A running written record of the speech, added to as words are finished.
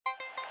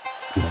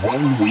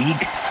1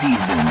 week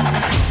season.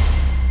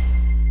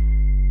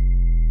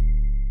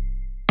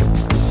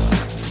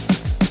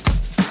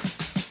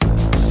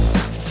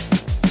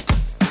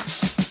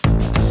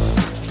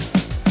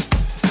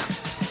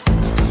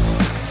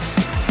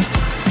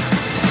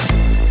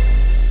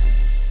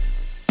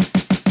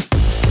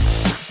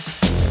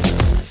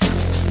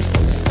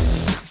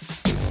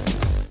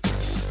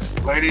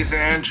 Ladies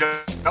and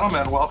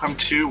gentlemen, welcome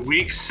to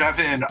week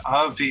 7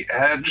 of The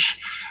Edge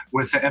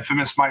with the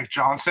infamous Mike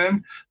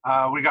Johnson.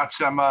 We got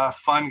some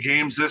fun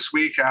games this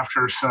week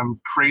after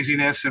some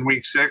craziness in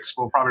week 6.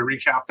 We'll probably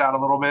recap that a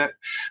little bit.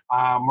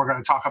 We're going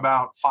to talk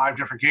about 5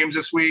 different games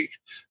this week.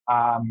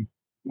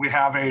 We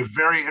have a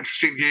very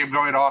interesting game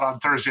going on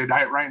Thursday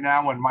night right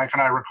now when Mike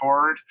and I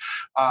record.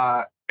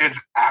 It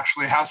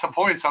actually has some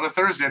points on a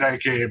Thursday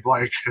night game.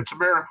 Like, it's a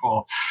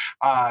miracle.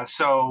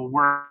 So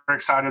we're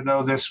excited,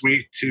 though, this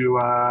week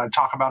to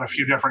talk about a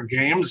few different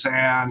games.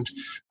 And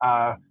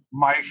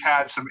Mike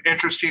had some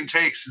interesting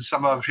takes in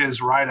some of his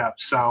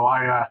write-ups. So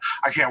I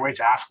can't wait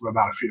to ask him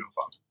about a few of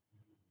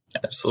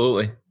them.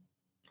 Absolutely.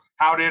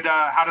 How did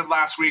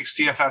last week's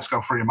DFS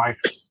go for you, Mike?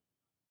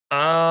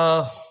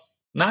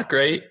 Not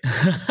great.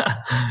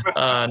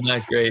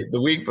 Not great.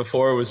 The week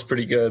before was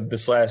pretty good.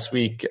 This last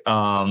week,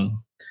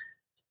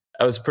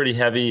 I was pretty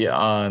heavy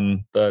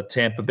on the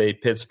Tampa Bay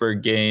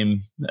Pittsburgh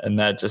game, and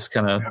that just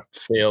kind of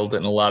failed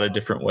in a lot of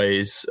different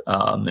ways.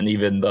 And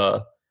even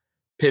the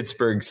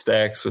Pittsburgh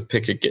stacks with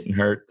Pickett getting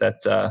hurt,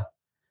 that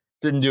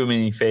didn't do him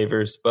any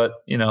favors. But,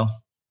 you know,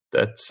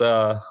 that's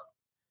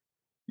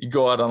you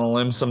go out on a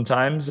limb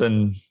sometimes,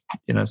 and,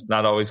 you know, it's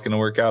not always going to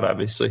work out,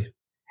 obviously.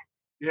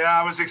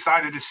 Yeah, I was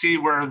excited to see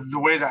where the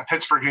way that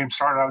Pittsburgh game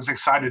started. I was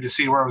excited to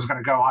see where it was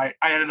going to go. I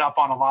ended up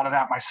on a lot of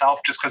that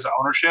myself just because of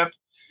ownership.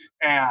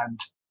 And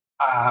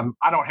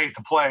I don't hate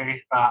to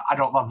play. I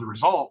don't love the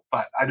result,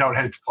 but I don't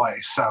hate to play.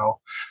 So,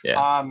 you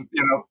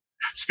know,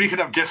 speaking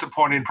of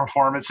disappointing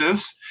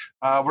performances,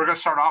 we're going to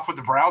start off with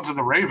the Browns and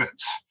the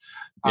Ravens.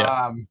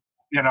 Yeah.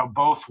 You know,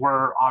 both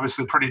were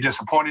obviously pretty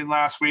disappointing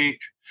last week.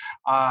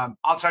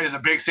 I'll tell you the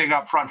big thing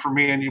up front for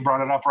me, and you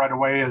brought it up right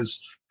away,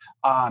 is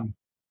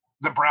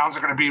the Browns are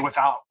going to be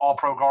without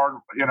all-pro guard,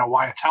 you know,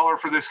 Wyatt Teller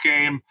for this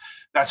game.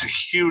 That's a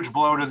huge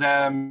blow to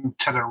them,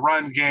 to their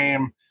run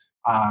game.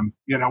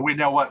 You know, we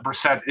know what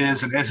Brissett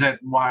is and isn't.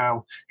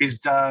 While he's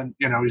done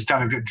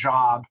a good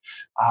job.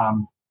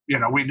 You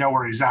know, we know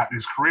where he's at in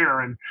his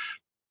career. And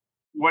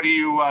what do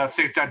you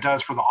think that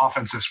does for the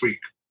offense this week?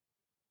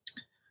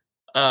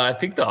 I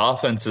think the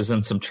offense is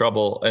in some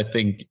trouble. I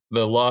think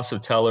the loss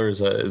of Teller is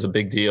a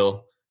big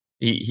deal.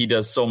 He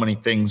does so many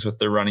things with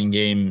their running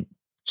game,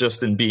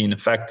 just in being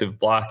effective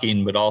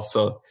blocking, but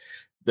also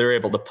they're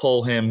able to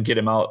pull him, get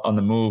him out on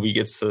the move. He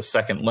gets to the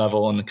second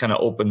level and it kind of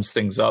opens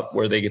things up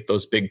where they get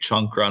those big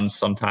chunk runs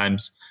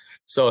sometimes.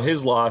 So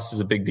his loss is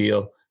a big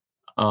deal.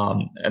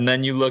 And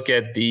then you look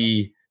at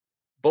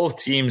both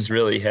teams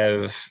really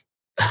have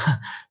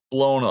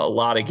blown a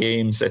lot of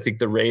games. I think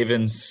the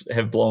Ravens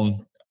have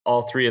blown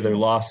all 3 of their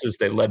losses.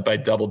 They led by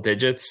double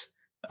digits,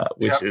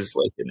 which is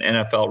like an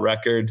NFL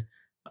record.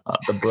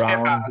 The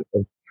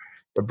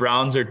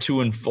Browns are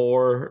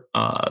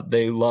 2-4.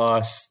 They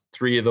lost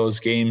 3 of those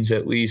games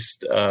at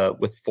least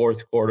with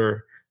fourth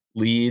quarter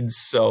leads.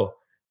 So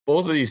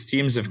both of these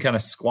teams have kind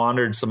of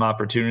squandered some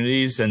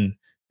opportunities, and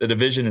the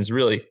division is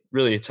really,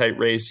 really a tight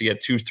race. You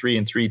get 2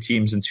 3-3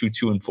 teams and 2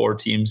 2-4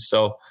 teams.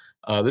 So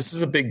this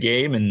is a big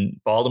game, and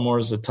Baltimore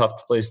is a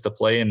tough place to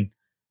play. And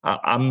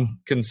I'm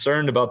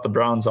concerned about the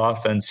Browns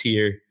offense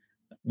here.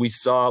 We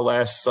saw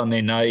last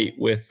Sunday night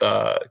with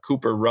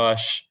Cooper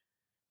Rush,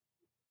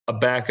 a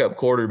backup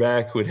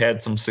quarterback who had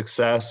some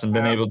success and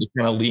been able to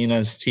kind of lean on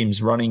his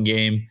team's running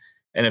game.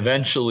 And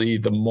eventually,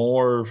 the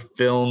more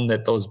film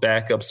that those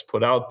backups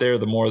put out there,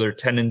 the more their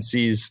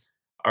tendencies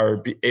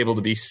are able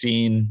to be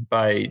seen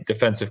by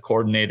defensive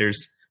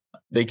coordinators.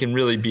 They can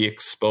really be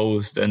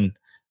exposed. And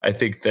I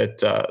think that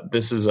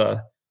this is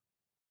a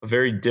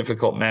very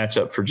difficult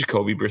matchup for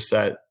Jacoby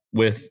Brissett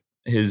with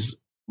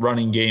his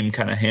running game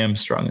kind of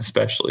hamstrung,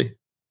 especially.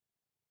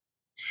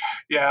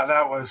 Yeah,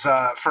 that was,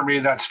 for me,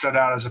 that stood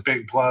out as a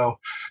big blow.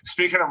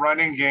 Speaking of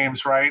running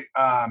games, right,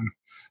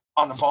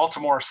 on the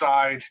Baltimore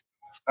side,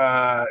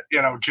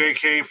 you know,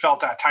 J.K. felt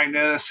that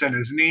tightness in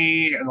his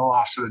knee and the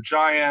loss to the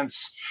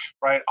Giants,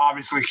 right?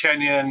 Obviously,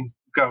 Kenyon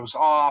goes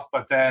off,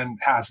 but then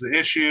has the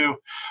issue.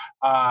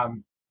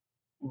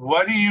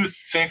 What do you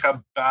think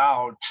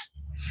about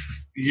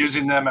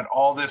using them at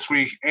all this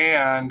week?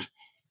 And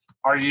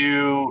do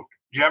you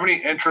have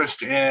any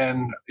interest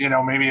in, you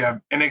know, maybe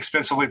an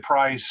inexpensively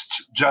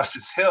priced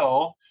Justice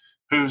Hill,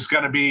 who's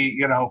going to be,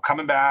 you know,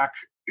 coming back?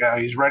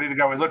 He's ready to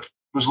go. He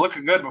was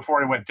looking good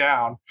before he went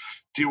down.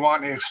 Do you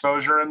want any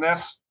exposure in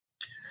this?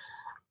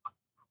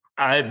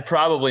 I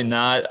probably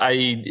not.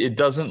 It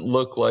doesn't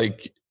look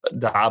like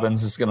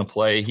Dobbins is going to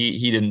play.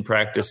 He didn't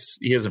practice.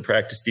 He hasn't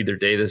practiced either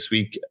day this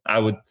week. I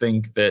would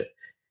think that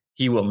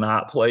he will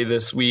not play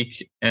this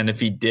week. And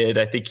if he did,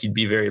 I think he'd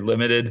be very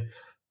limited.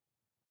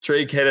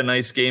 Drake had a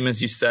nice game,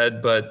 as you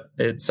said, but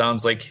it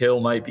sounds like Hill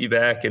might be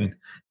back. And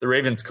the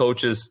Ravens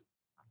coaches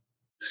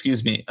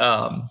excuse me,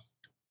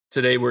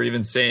 today we're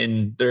even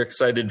saying they're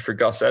excited for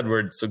Gus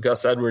Edwards. So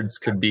Gus Edwards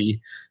could be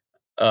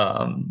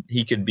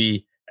he could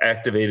be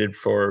activated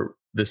for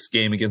this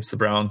game against the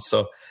Browns.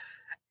 So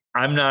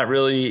I'm not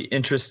really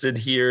interested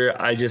here.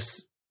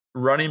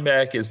 Running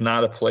back is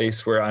not a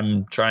place where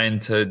I'm trying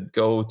to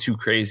go too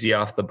crazy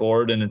off the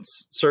board. And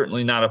it's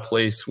certainly not a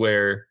place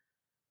where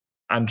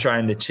I'm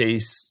trying to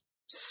chase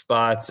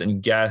spots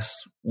and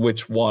guess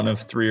which one of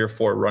 3 or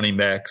 4 running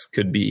backs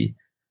could be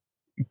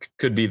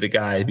the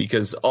guy,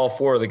 because all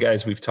 4 of the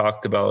guys we've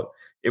talked about,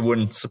 it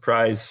wouldn't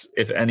surprise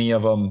if any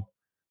of them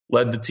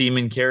led the team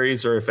in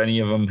carries or if any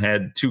of them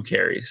had 2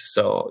 carries.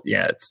 So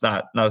yeah, it's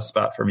not a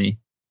spot for me.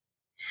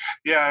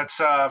 Yeah,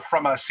 it's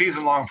from a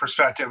season-long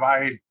perspective,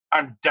 I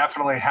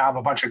definitely have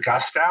a bunch of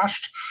Gus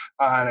stashed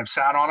and have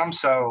sat on him.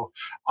 So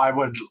I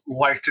would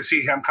like to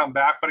see him come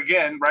back. But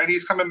again, right,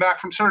 he's coming back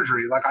from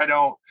surgery. Like I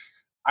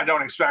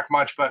don't expect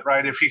much, but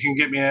right, if he can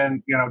get me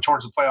in,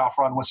 towards the playoff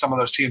run with some of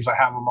those teams I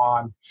have him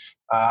on,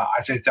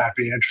 I think that'd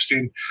be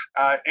interesting.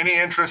 Any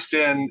interest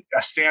in a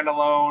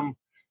standalone,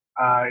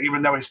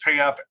 even though he's pay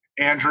up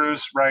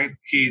Andrews, right?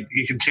 He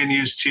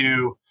continues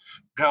to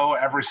go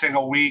every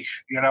single week,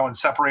 and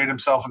separate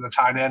himself in the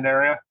tight end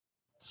area.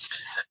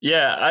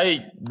 Yeah,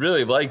 I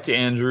really liked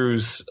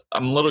Andrews.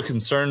 I'm a little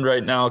concerned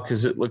right now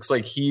because it looks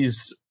like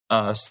he's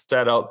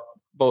sat out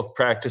both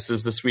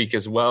practices this week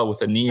as well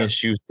with a knee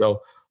issue.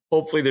 So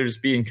hopefully they're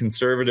just being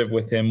conservative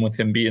with him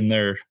being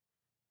their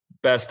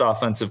best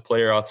offensive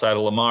player outside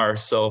of Lamar.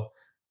 So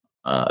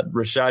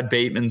Rashad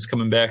Bateman's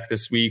coming back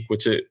this week,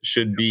 which it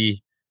should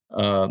be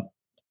a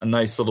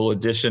nice little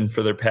addition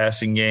for their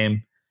passing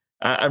game.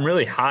 I'm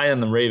really high on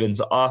the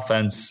Ravens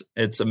offense.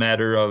 It's a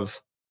matter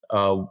of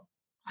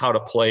how to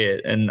play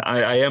it. And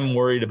I am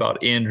worried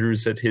about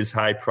Andrews at his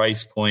high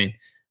price point.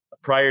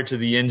 Prior to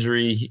the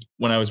injury,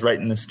 when I was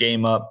writing this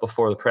game up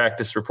before the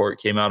practice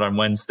report came out on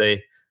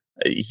Wednesday,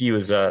 he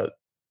was a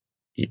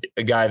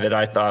guy that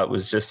I thought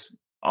was just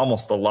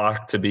almost a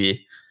lock to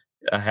be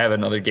have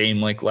another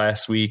game like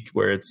last week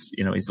where it's,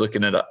 he's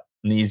looking at an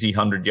easy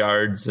 100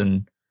 yards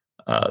and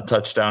a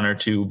touchdown or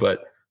 2.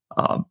 But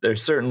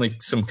there's certainly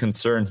some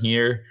concern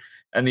here.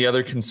 And the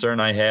other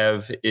concern I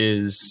have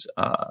is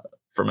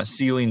from a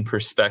ceiling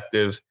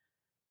perspective,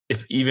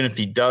 even if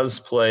he does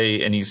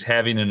play and he's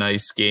having a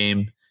nice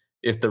game,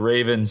 if the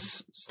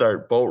Ravens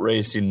start boat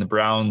racing the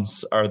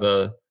Browns, are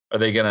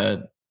they going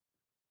to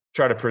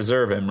try to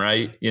preserve him,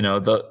 right?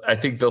 I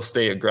think they'll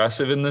stay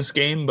aggressive in this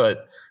game,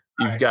 but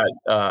you've got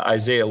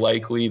Isaiah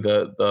Likely,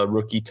 the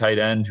rookie tight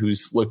end,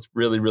 who's looked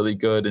really, really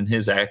good in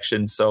his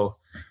action. So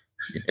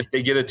if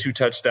they get a 2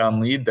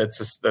 touchdown lead, that's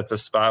a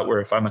spot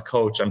where if I'm a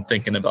coach, I'm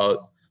thinking about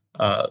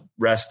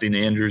resting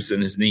Andrews in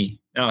his knee.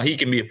 Now he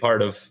can be a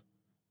part of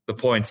the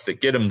points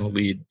that get him the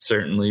lead,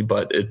 certainly,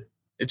 but it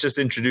just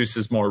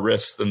introduces more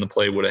risk than the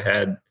play would have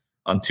had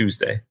on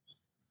Tuesday.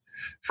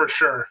 For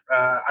sure.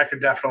 I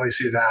could definitely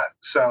see that.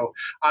 So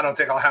I don't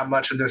think I'll have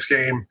much in this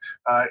game,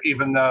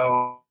 even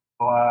though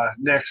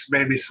Nick's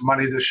made me some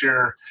money this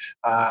year.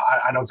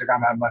 I don't think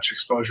I'm having much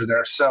exposure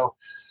there. So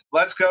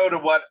let's go to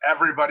what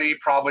everybody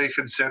probably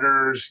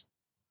considers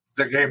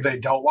the game they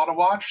don't want to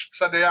watch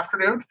Sunday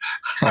afternoon.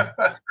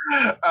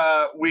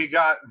 We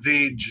got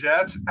the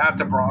Jets at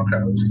the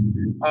Broncos.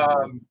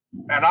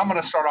 And I'm going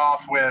to start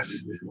off with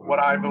what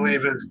I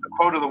believe is the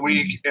quote of the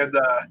week in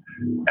the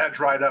Edge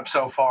write-up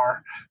so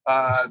far.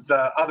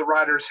 The other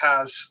writers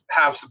have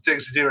some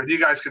things to do, and you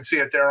guys can see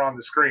it there on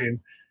the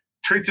screen.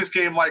 Treat this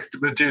game like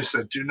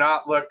Medusa. Do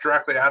not look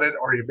directly at it,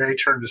 or you may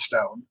turn to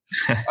stone.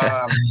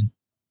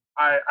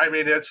 I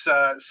mean, it's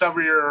some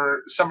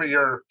of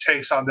your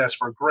takes on this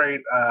were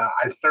great.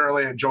 I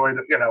thoroughly enjoyed,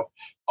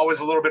 always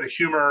a little bit of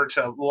humor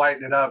to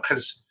lighten it up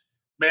because,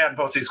 man,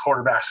 both these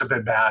quarterbacks have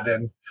been bad.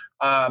 And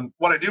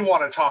what I do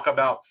want to talk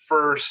about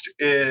first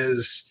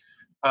is,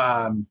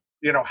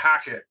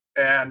 Hackett.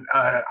 And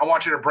I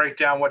want you to break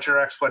down what your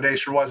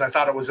explanation was. I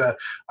thought it was a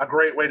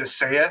great way to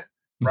say it,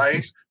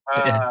 right?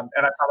 And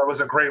I thought it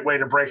was a great way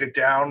to break it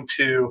down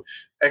to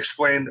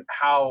explain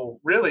how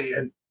really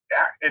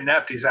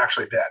inept he's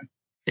actually been.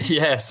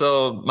 Yeah,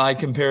 so my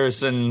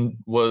comparison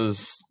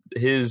was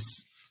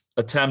his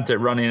attempt at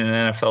running an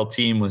NFL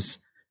team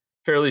was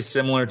fairly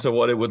similar to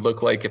what it would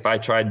look like if I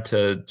tried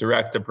to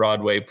direct a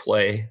Broadway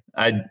play.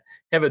 I'd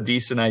have a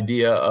decent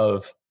idea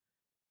of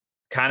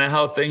kind of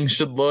how things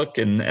should look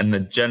and the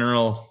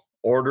general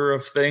order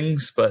of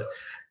things, but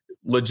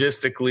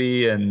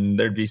logistically, and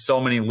there'd be so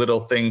many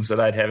little things that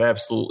I'd have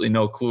absolutely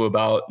no clue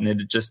about, and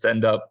it'd just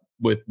end up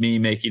with me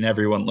making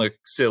everyone look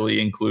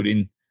silly,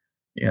 including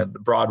the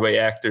Broadway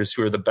actors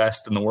who are the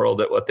best in the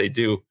world at what they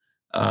do.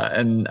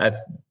 That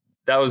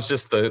was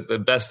just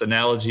the best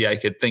analogy I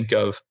could think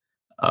of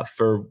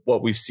for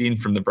what we've seen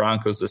from the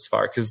Broncos this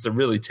far, because it's a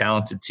really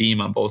talented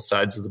team on both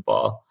sides of the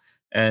ball.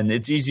 And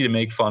it's easy to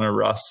make fun of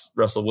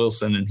Russell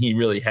Wilson, and he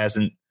really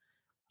hasn't.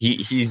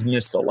 He's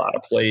missed a lot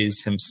of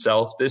plays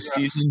himself this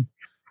season.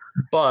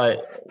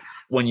 But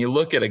when you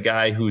look at a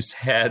guy who's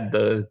had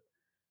the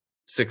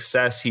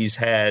success he's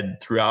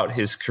had throughout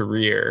his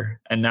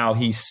career, and now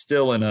he's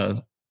still in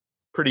a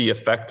pretty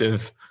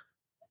effective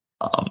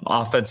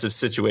offensive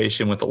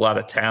situation with a lot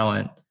of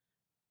talent.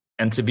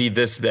 And to be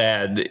this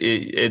bad,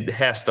 it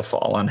has to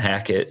fall on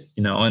Hackett,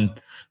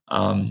 and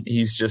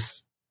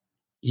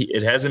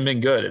it hasn't been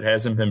good. It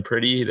hasn't been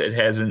pretty. There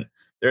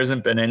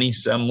hasn't been any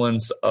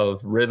semblance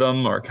of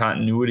rhythm or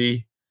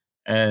continuity.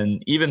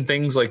 And even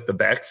things like the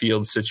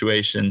backfield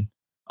situation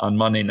on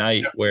Monday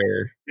night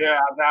where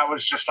that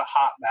was just a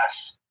hot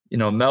mess.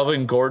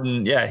 Melvin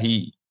Gordon,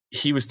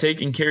 he was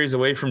taking carries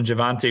away from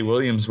Javonte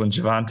Williams when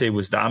Javonte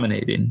was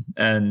dominating.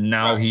 And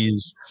now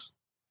he's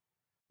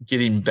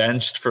getting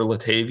benched for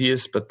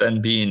Latavius, but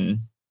then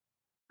being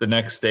the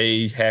next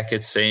day,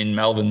 Hackett saying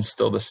Melvin's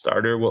still the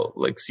starter. Well,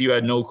 so you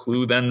had no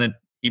clue then that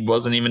he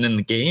wasn't even in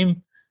the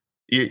game.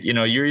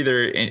 You're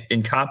either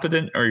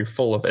incompetent or you're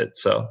full of it.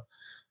 So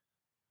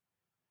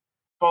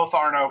both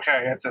aren't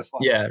okay at this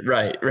level. Yeah,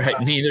 right.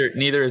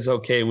 Neither is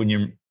okay when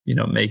you're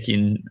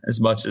making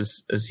as much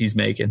as he's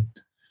making.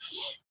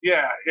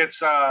 Yeah,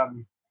 it's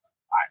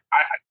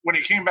when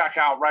he came back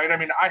out, right? I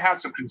mean, I had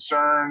some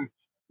concern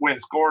with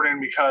Gordon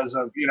because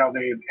of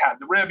they had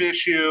the rib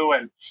issue,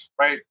 and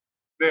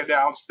they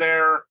announced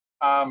there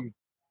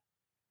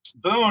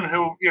Boone,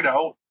 who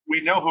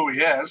we know who he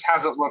is,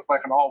 hasn't looked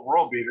like an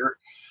all-world beater.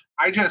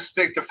 I just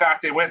think the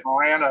fact they went and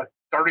ran a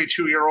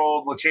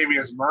 32-year-old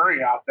Latavius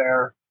Murray out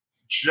there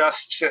I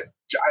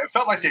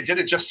felt like they did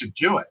it just to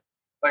do it.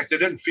 Like they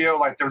didn't feel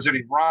like there was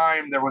any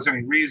rhyme, there was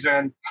any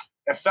reason.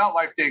 It felt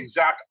like the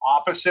exact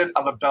opposite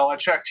of a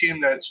Belichick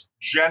team that's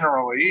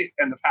generally,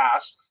 in the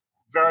past,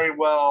 very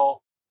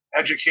well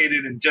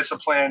educated and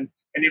disciplined,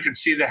 and you can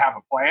see they have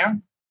a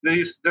plan.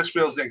 This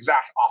feels the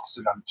exact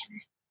opposite of it to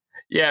me.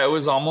 Yeah, it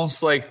was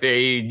almost like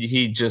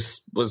he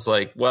just was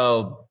like,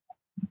 well,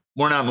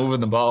 we're not moving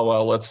the ball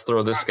well. Let's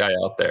throw this guy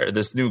out there,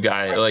 this new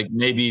guy. Like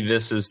maybe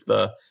this is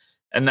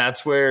and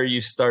that's where you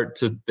start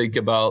to think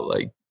about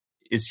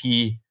is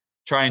he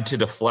trying to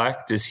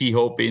deflect? Is he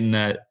hoping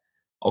that,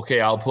 okay,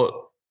 I'll put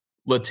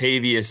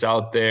Latavius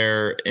out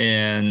there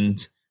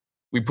and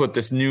we put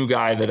this new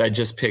guy that I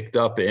just picked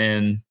up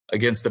in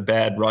against a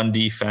bad run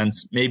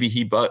defense. Maybe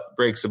he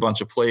breaks a bunch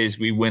of plays.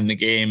 We win the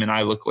game and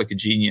I look like a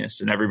genius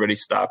and everybody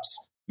stops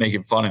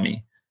making fun of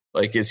me.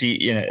 Is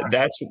he,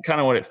 that's kind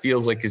of what it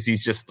feels like, is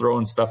he's just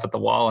throwing stuff at the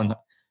wall and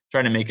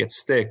trying to make it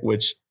stick,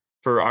 which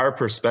for our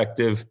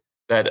perspective,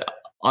 that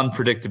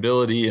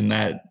unpredictability and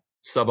that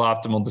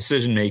suboptimal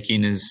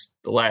decision-making is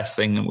the last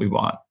thing that we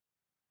want.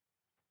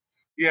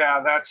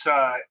 Yeah, that's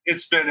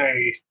it's been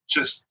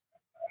just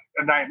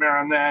a nightmare.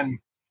 And then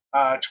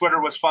Twitter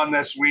was fun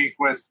this week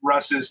with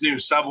Russ's new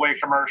Subway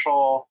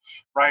commercial,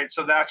 right?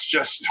 So that's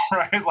just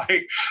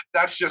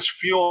that's just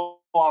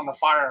fuel on the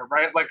fire,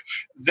 right?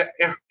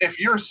 If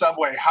you're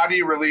Subway, how do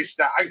you release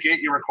that? I get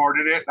you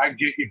recorded it, I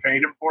get you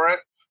paid him for it,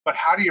 but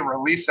how do you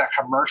release that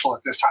commercial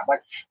at this time?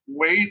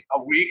 Wait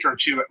a week or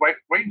two, wait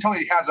until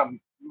he has a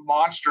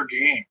monster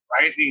game,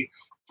 right? He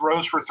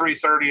throws for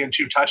 330 and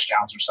 2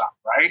 touchdowns or something,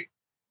 right?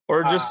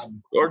 Or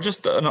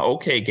just an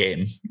okay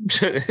game.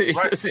 He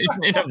doesn't even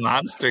need a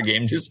monster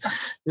game. Just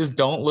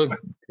don't look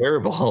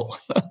terrible.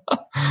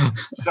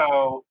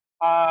 So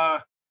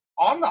on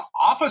the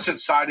opposite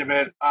side of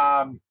it,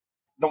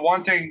 the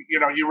one thing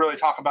you really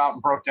talk about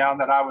and broke down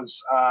that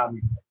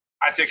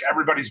I think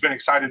everybody's been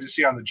excited to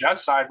see on the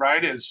Jets side,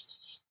 right, is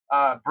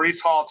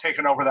Breece Hall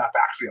taking over that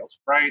backfield,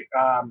 right?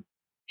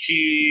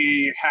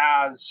 He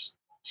has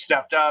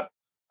stepped up.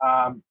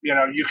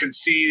 You can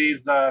see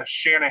the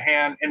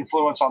Shanahan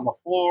influence on the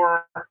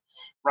floor,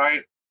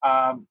 right?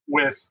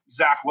 With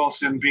Zach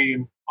Wilson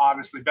being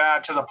obviously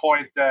bad to the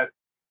point that,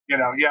 you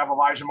have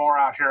Elijah Moore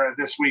out here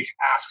this week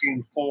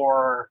asking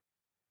for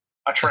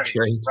a trade,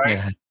 right?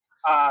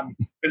 Yeah.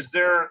 Is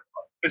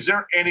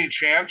there any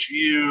chance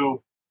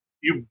you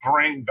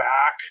bring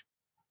back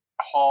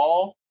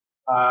Hall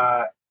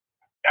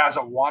as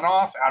a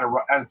one-off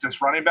at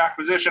this running back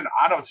position?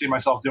 I don't see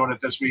myself doing it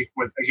this week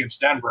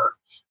against Denver.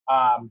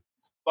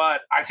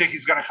 But I think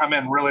he's going to come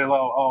in really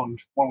low owned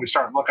when we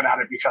start looking at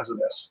it because of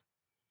this.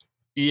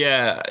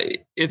 Yeah,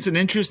 it's an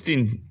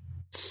interesting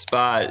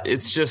spot.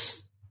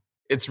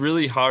 It's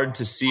really hard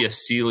to see a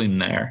ceiling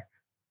there.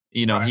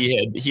 Right.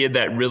 He had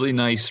that really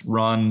nice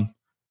run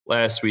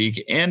last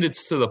week, and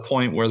it's to the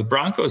point where the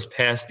Broncos'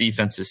 pass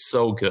defense is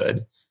so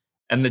good,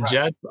 and the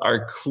Jets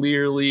are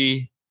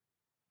clearly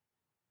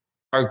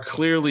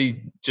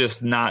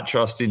just not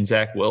trusting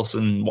Zach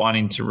Wilson,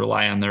 wanting to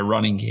rely on their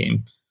running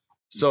game.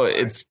 So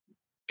it's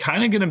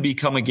kind of going to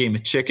become a game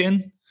of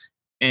chicken.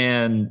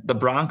 And the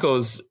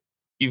Broncos,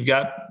 you've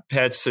got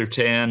Pat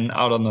Surtain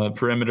out on the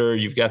perimeter.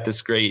 You've got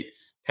this great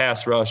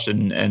pass rush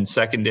and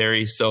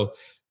secondary. So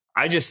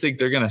I just think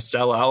they're going to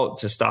sell out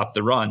to stop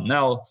the run.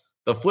 Now,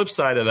 the flip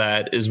side of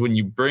that is when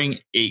you bring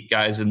 8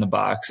 guys in the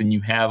box and you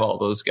have all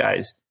those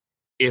guys,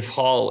 if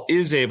Hall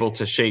is able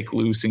to shake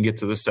loose and get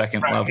to the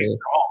second level,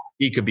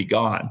 he could be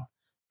gone.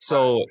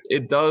 So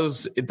it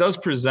does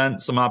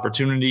present some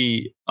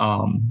opportunity,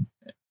 and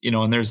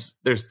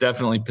there's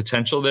definitely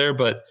potential there,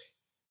 but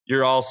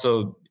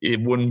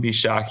it wouldn't be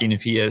shocking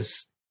if he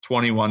has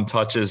 21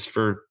 touches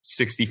for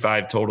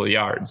 65 total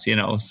yards,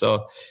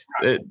 so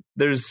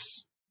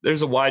there's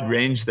a wide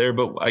range there.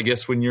 But I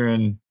guess when you're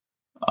in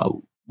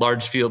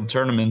large field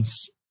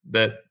tournaments,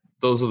 that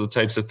those are the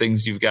types of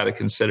things you've got to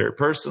consider.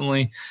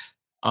 Personally,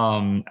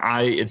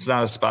 it's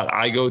not a spot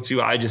I go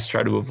to. I just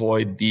try to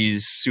avoid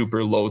these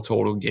super low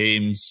total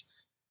games.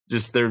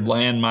 Just they're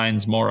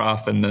landmines more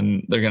often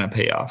than they're going to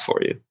pay off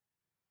for you.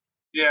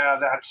 Yeah,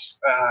 that's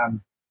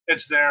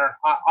it's there.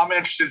 I'm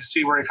interested to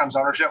see where he comes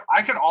ownership.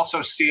 I can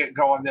also see it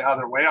going the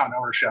other way on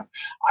ownership.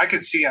 I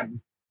could see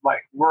him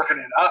like working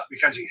it up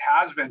because he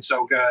has been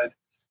so good,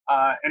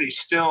 and he's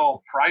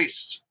still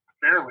priced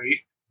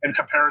fairly in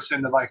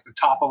comparison to like the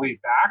top elite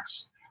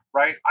backs,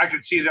 right? I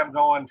could see them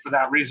going for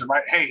that reason,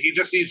 right? Hey, he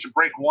just needs to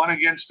break one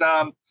against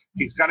them.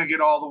 He's going to get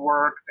all the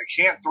work.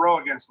 They can't throw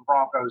against the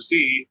Broncos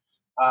D.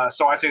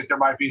 So I think there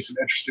might be some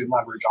interesting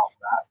leverage off of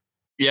that.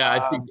 Yeah,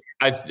 I think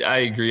I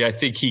agree. I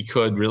think he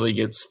could really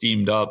get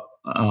steamed up.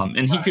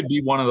 And he could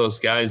be one of those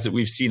guys that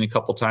we've seen a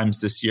couple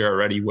times this year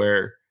already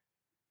where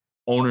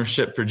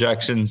ownership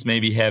projections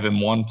maybe have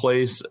him one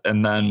place,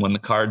 and then when the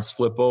cards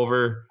flip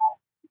over,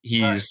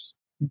 he's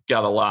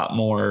got a lot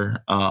more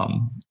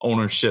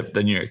ownership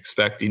than you're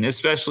expecting,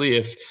 especially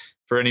if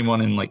for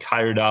anyone in like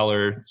higher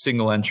dollar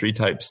single entry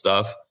type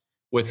stuff.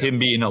 With him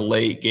being a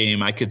late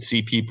game, I could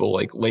see people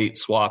like late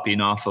swapping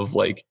off of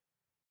like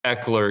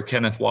Eckler,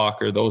 Kenneth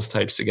Walker, those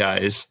types of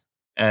guys,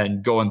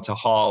 and going to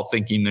Hall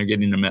thinking they're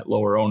getting them at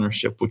lower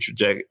ownership, which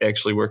would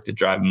actually work to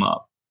drive them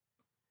up.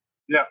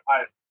 Yeah,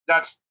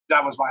 that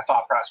was my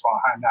thought process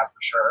behind that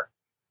for sure.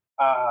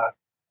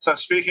 So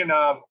speaking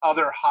of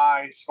other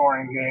high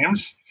scoring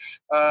games,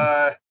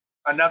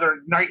 another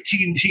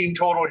 19 team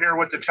total here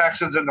with the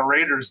Texans and the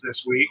Raiders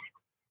this week.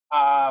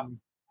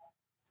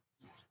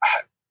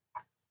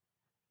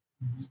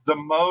 The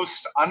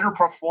most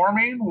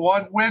underperforming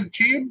one-win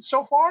team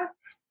so far,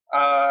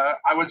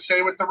 I would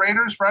say, with the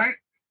Raiders, right?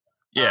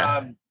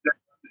 Yeah.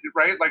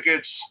 Right? Like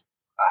it's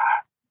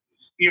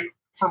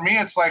for me,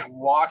 it's like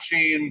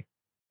watching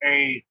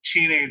a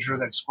teenager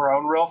that's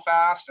grown real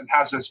fast and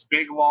has this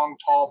big, long,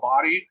 tall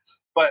body,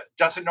 but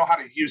doesn't know how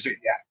to use it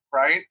yet,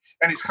 right?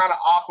 And he's kind of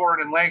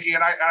awkward and lanky,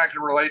 and I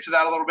can relate to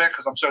that a little bit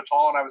because I'm so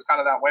tall and I was kind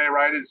of that way,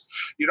 right? Is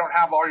you don't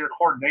have all your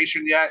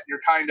coordination yet.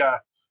 You're kind of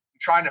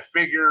trying to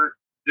figure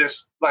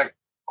this like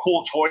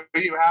cool toy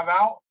you have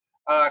out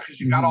because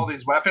you got all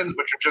these weapons,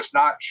 but you're just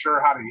not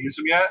sure how to use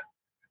them yet.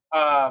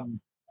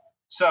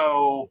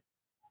 So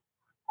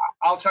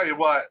I'll tell you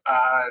what,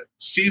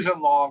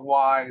 season long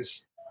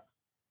wise,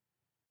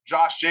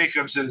 Josh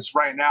Jacobs is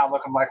right now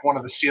looking like one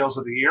of the steals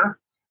of the year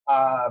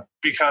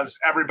because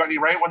everybody,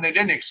 right when they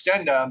didn't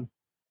extend him,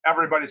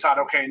 everybody thought,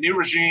 okay, new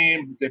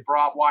regime, they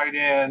brought White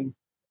in,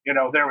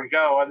 there we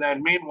go. And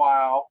then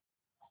meanwhile,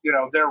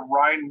 they're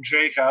riding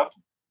Jacob,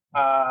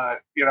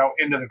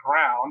 into the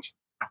ground.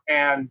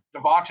 And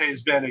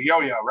Devontae's been a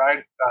yo-yo,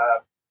 right?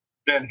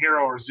 Been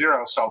hero or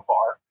zero so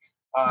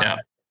far. Yeah.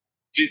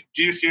 Do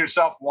you see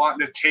yourself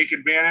wanting to take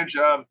advantage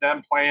of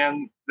them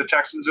playing the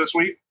Texans this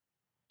week?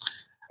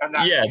 And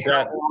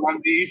that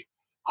run D?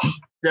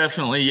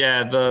 Definitely,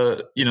 yeah.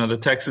 The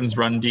Texans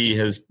run D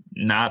has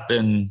not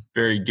been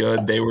very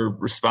good. They were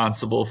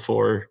responsible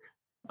for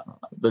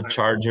the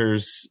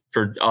Chargers,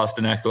 for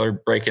Austin Eckler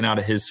breaking out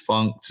of his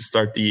funk to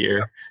start the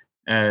year.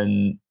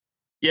 And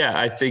yeah,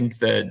 I think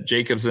that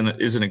Jacobs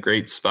is in a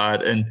great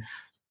spot. And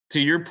to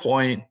your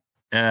point,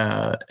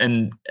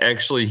 and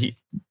actually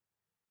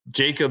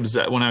Jacobs,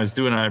 when I was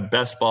doing our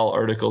best ball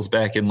articles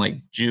back in like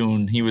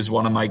June, he was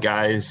one of my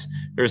guys.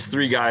 There's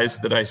 3 guys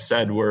that I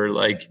said were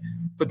like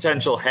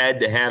potential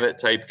had to have it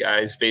type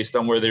guys based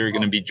on where they were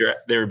going to be.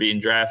 They were being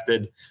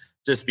drafted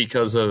just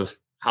because of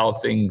how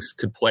things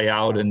could play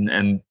out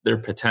and their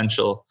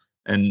potential.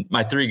 And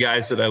my 3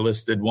 guys that I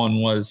listed,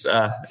 one was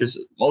just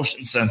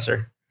motion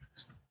sensor.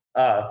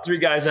 3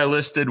 guys I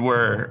listed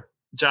were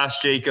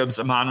Josh Jacobs,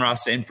 Amon-Ra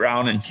St.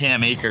 Brown, and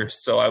Cam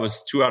Akers. So I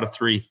was 2 out of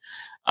 3.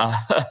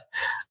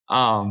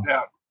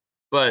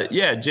 But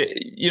yeah,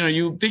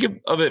 you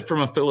think of it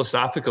from a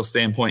philosophical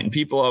standpoint, and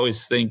people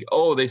always think,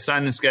 oh, they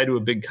signed this guy to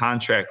a big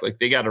contract, like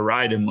they got to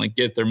ride him, like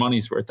get their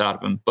money's worth out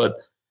of him. But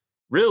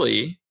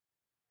really,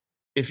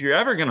 if you're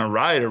ever going to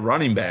ride a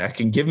running back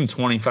and give him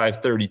 25,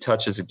 30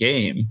 touches a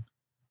game,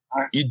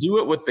 you do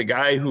it with the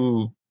guy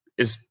who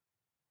is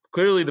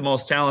clearly the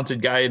most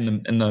talented guy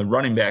in the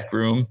running back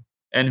room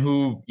and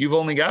who you've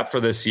only got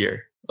for this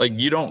year. Like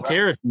you don't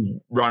care if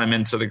you run him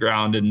into the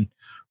ground and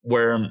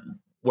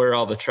wear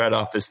all the tread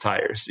off his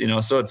tires,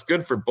 so it's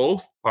good for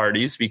both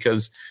parties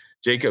because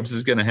Jacobs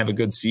is going to have a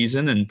good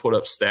season and put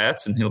up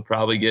stats and he'll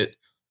probably get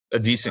a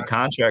decent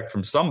contract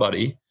from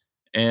somebody,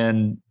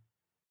 and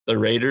the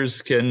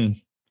Raiders can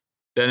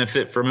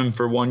benefit from him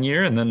for 1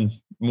 year and then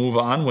move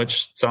on,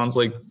 which sounds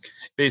like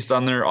based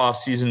on their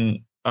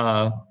offseason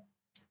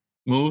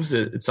moves,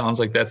 it sounds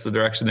like that's the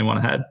direction they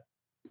want to head.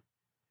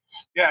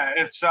 Yeah,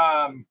 it's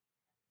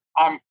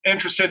I'm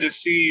interested to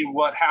see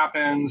what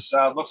happens.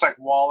 Looks like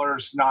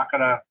Waller's not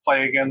going to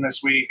play again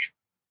this week,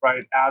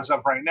 right? As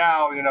of right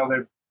now,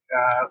 they're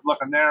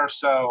looking there.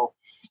 So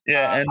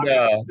Yeah,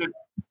 and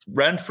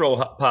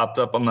Renfroe popped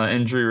up on the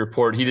injury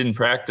report. He didn't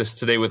practice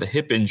today with a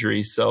hip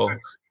injury, so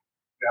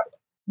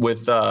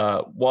with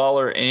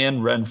Waller and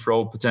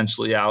Renfroe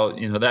potentially out,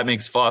 that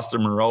makes Foster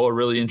Moreau a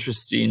really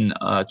interesting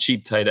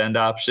cheap tight end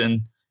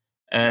option.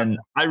 And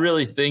I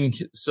really think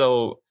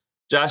so.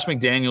 Josh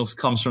McDaniels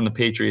comes from the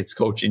Patriots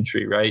coaching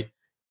tree, right?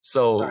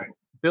 So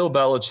Bill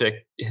Belichick,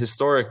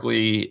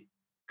 historically,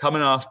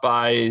 coming off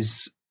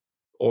buys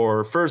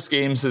or first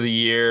games of the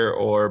year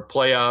or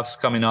playoffs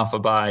coming off a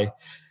bye,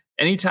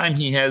 anytime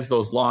he has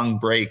those long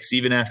breaks,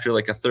 even after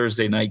like a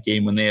Thursday night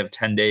game when they have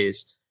 10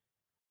 days,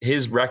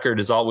 his record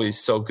is always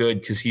so good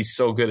because he's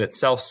so good at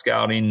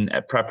self-scouting,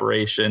 at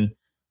preparation,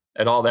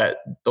 at all that,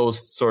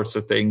 those sorts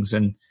of things.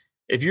 And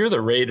if you're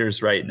the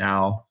Raiders right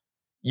now,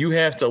 you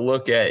have to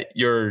look at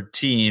your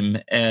team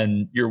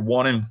and you're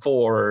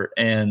 1-4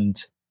 and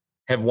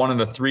have one of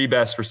the 3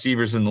 best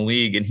receivers in the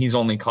league, and he's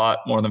only caught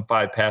more than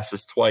 5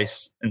 passes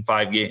twice in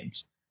 5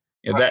 games.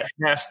 That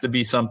has to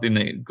be something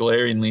that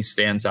glaringly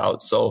stands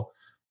out. So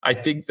I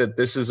think that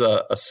this is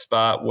a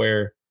spot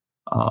where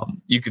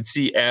you could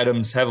see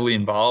Adams heavily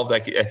involved. I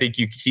think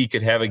he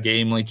could have a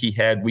game like he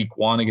had week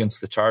 1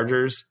 against the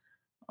Chargers,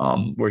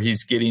 where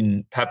he's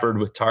getting peppered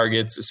with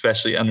targets,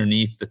 especially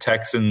underneath the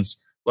Texans.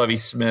 Lovie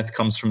Smith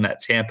comes from that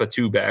Tampa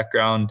 2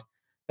 background,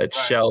 that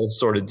shell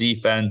sort of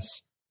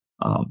defense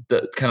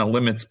that kind of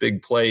limits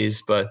big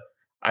plays. But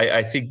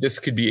I think this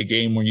could be a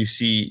game where you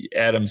see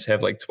Adams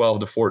have like 12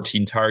 to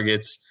 14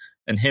 targets,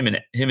 and him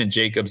and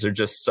Jacobs are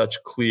just such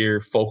clear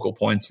focal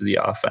points of the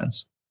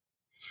offense.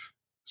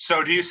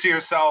 So do you see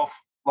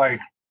yourself like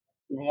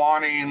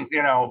wanting,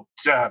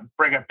 to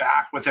bring it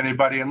back with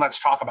anybody? And let's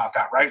talk about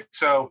that, right?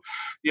 So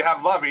you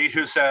have Lovey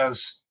who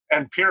says,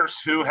 and Pierce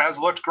who has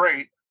looked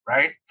great,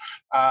 right?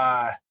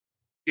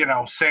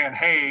 Saying,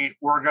 hey,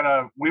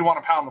 we want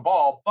to pound the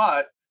ball,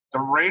 but the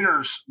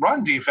Raiders'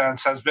 run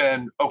defense has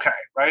been okay,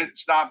 right?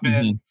 It's not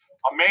been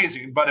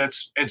amazing, but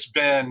it's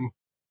been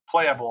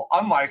playable,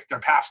 unlike their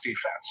pass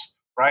defense,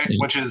 right?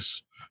 Which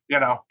is,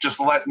 just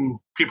letting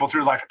people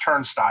through like a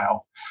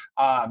turnstile.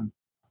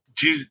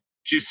 Do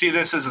you see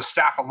this as a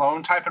stack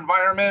alone type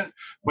environment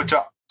with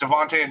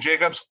Devontae and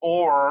Jacobs,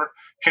 or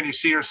can you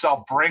see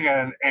yourself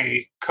bringing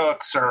a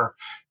Cooks or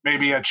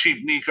maybe a cheap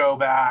Nico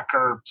back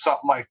or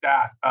something like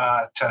that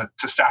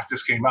to stack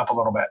this game up a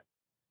little bit?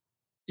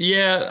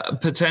 Yeah,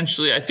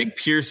 potentially. I think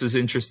Pierce is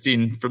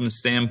interesting from the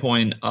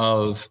standpoint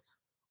of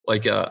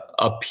like a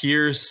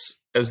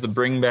Pierce as the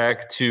bring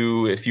back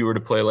to if you were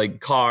to play like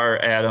Carr,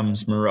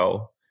 Adams,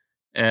 Moreau.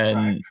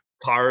 And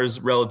Carr's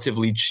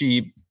relatively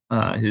cheap.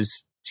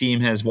 His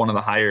team has one of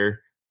the higher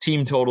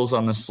team totals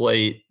on the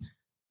slate.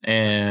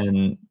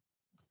 And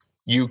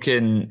you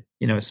can,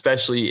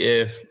 especially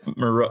if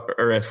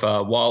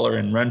Waller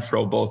and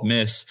Renfroe both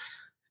miss,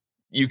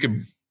 you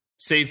could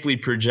safely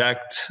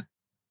project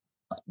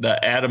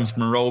the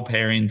Adams-Moreau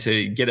pairing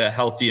to get a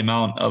healthy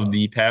amount of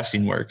the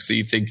passing work. So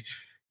you think,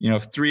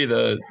 if 3 of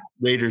the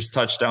Raiders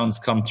touchdowns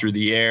come through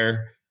the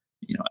air,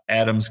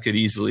 Adams could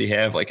easily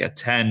have like a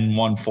 10,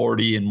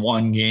 140 in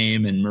one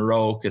game, and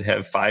Moreau could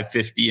have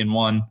 550 in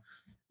one.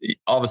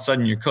 All of a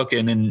sudden you're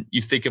cooking, and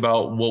you think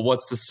about, well,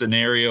 what's a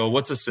scenario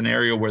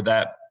where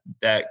that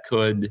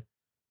could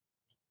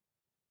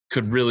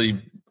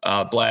really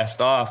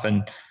blast off.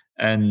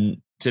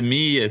 And to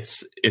me,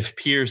 it's if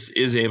Pierce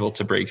is able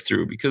to break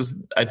through,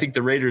 because I think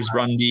the Raiders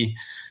run D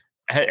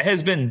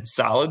has been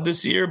solid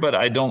this year, but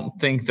I don't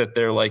think that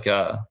they're like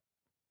a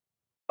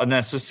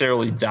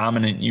necessarily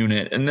dominant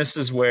unit. And this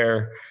is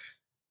where,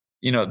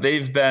 they're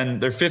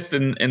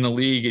 5th in the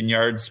league in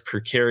yards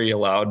per carry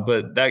allowed,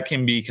 but that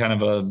can be kind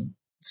of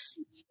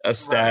a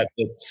stat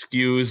that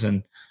skews.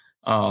 And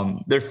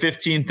they're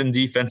 15th in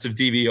defensive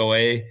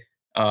DVOA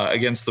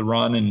against the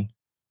run. And,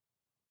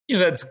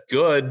 that's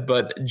good,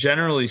 but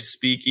generally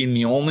speaking,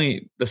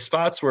 the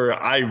spots where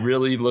I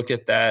really look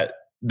at at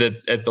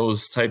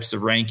those types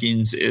of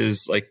rankings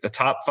is like the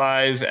top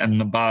 5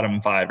 and the bottom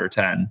 5 or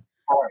 10.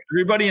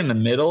 Everybody in the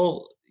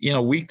middle,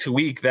 week to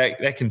week,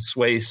 that can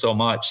sway so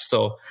much.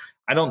 So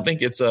I don't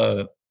think it's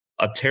a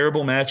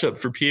terrible matchup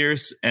for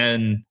Pierce.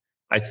 And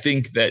I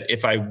think that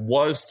if I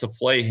was to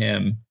play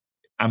him,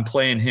 I'm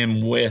playing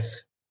him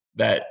with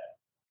that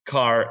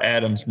Carr,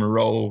 Adams,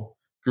 Moreau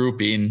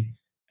grouping.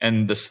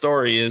 And the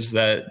story is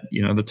that,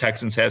 the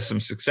Texans have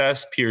some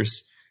success.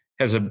 Pierce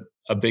has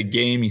a big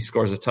game. He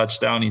scores a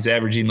touchdown. He's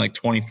averaging like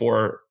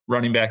 24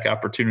 running back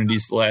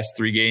opportunities the last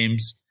 3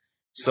 games.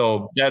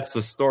 So that's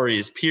the story,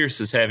 is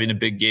Pierce is having a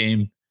big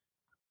game,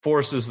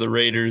 forces the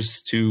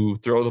Raiders to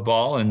throw the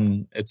ball,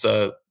 and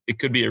it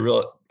could be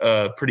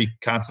a pretty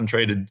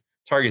concentrated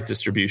target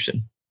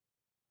distribution.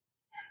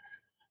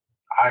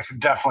 I can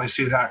definitely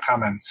see that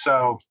coming.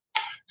 So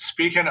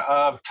speaking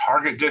of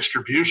target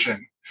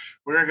distribution,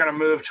 we're going to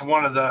move to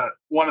one of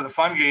the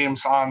fun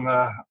games on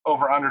the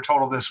over-under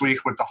total this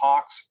week with the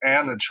Hawks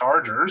and the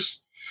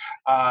Chargers.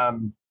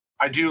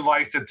 I do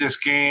like that this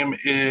game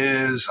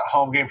is a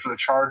home game for the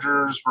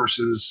Chargers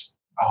versus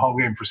a home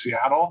game for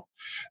Seattle,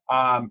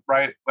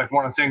 right? Like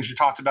one of the things you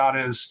talked about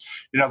is,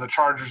 the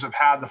Chargers have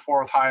had the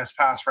fourth highest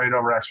pass rate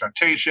over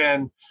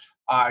expectation.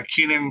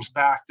 Keenum's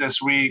back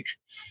this week,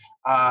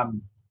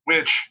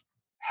 which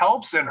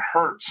helps and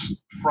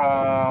hurts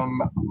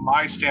from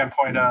my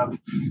standpoint of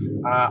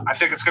I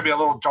think it's going to be a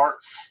little dart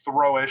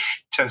throwish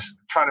to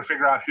try to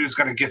figure out who's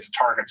going to get the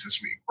targets this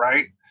week,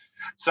 right?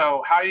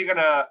 So how are you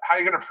gonna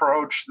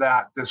approach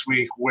that this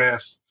week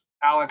with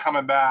Allen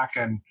coming back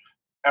and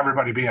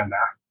everybody being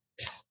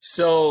there?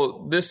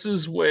 So this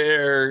is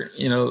where,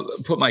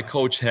 put my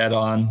coach hat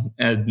on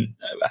and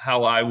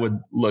how I would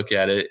look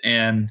at it.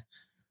 And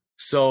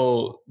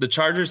so the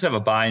Chargers have a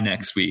bye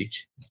next week,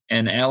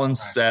 and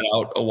Allen's sat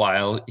out a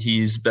while.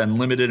 He's been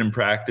limited in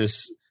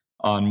practice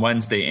on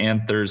Wednesday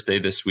and Thursday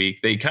this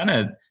week. They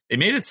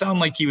made it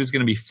sound like he was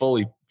going to be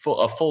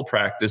a full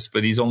practice,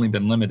 but he's only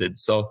been limited.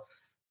 So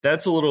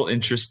that's a little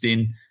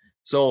interesting.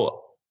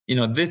 So,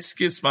 this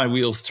gets my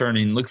wheels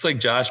turning. Looks like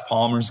Josh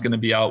Palmer's going to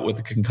be out with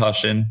a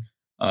concussion.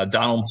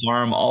 Donald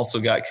Parham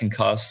also got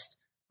concussed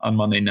on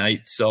Monday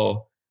night.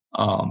 So,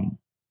 the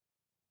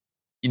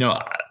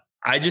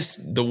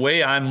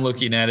way I'm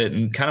looking at it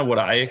and kind of what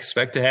I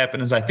expect to happen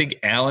is I think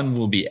Allen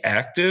will be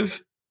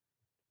active.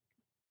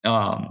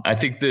 I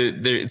think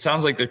it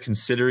sounds like they're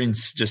considering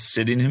just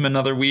sitting him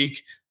another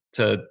week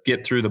to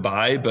get through the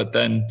bye, but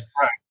then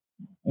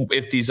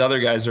if these other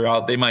guys are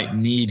out, they might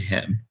need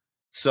him.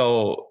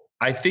 So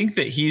I think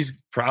that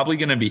he's probably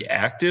going to be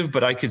active,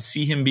 but I could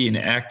see him being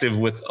active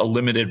with a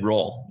limited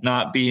role,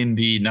 not being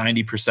the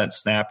 90%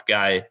 snap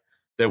guy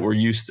that we're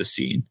used to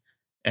seeing.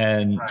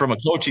 And from a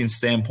coaching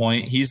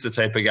standpoint, he's the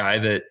type of guy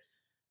that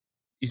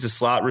he's a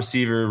slot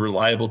receiver,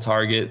 reliable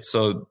target.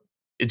 So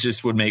it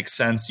just would make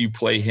sense you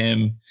play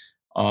him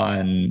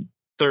on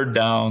third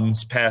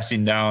downs,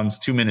 passing downs,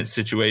 2-minute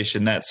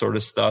situation, that sort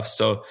of stuff.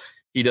 So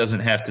he doesn't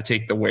have to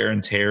take the wear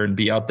and tear and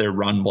be out there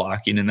run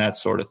blocking and that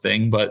sort of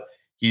thing. But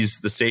he's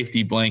the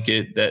safety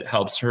blanket that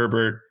helps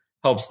Herbert,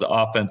 helps the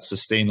offense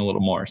sustain a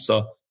little more.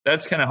 So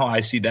that's kind of how I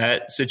see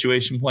that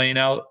situation playing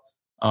out.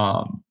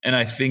 And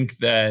I think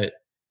that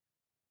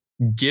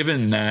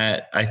given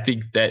that, I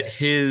think that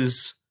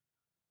his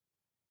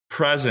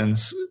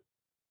presence,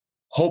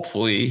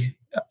 hopefully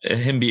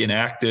him being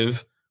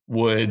active,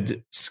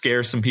 would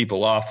scare some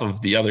people off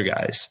of the other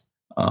guys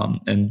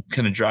and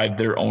kind of drive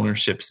their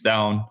ownerships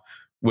down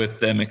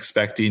with them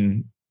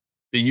expecting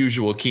the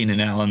usual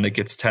Keenan Allen that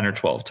gets 10 or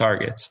 12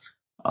 targets.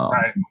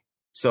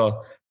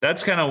 So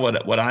that's kind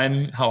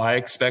of how I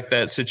expect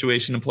that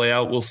situation to play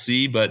out. We'll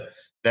see, but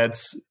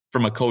that's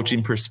from a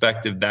coaching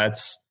perspective,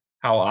 that's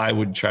how I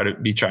would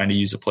trying to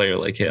use a player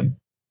like him.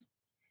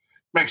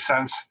 Makes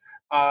sense.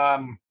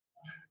 One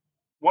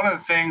of the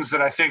things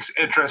that I think is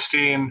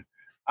interesting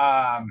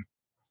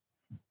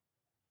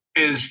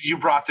is you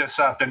brought this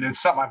up, and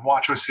it's something I've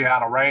watched with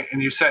Seattle, right?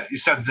 And you said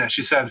this.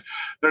 You said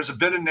there's a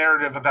bit of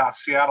narrative about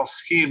Seattle's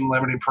scheme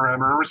limiting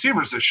perimeter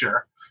receivers this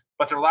year,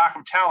 but their lack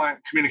of talent,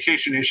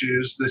 communication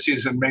issues this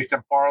season make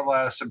them far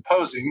less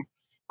imposing,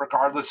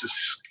 regardless of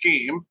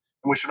scheme.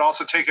 And we should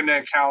also take into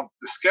account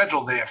the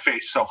schedule they have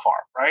faced so far,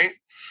 right?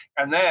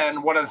 And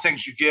then one of the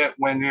things you get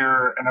when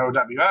you're an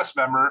OWS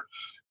member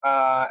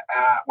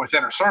with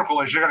Inner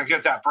Circle is you're going to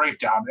get that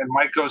breakdown. And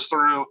Mike goes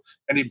through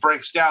and he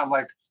breaks down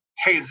like,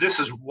 hey, this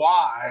is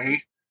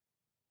why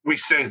we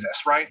say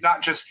this, right?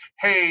 Not just,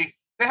 hey,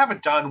 they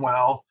haven't done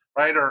well,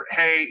 right? Or,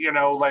 hey,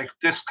 like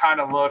this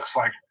kind of looks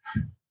like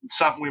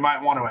something we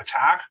might want to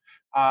attack.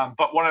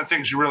 But one of the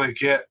things you really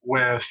get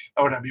with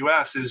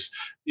OWS is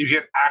you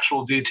get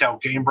actual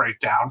detailed game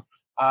breakdown.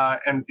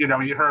 And,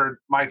 you heard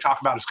Mike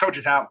talk about his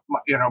coaching hat.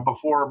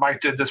 Before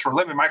Mike did this for a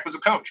living, Mike was a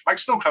coach. Mike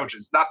still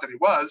coaches. Not that he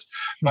was,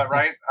 but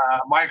right.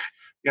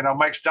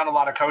 Mike's done a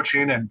lot of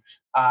coaching and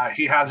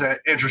he has an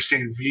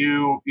interesting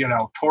view,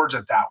 towards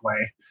it that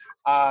way.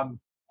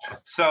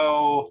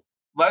 So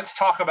let's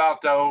talk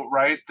about, though,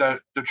 right,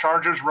 the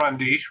Chargers run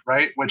D,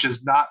 right, which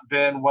has not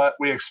been what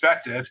we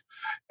expected.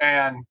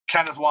 And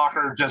Kenneth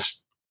Walker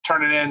just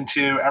turned it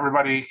into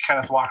everybody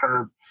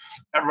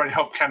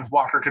hoped Kenneth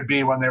Walker could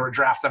be when they were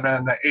drafting him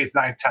in the 8th,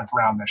 9th, 10th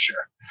round this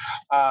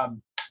year.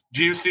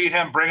 Do you see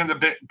him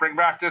bring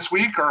back this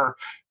week, or,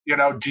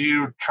 do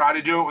you try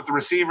to do it with the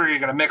receiver? Are you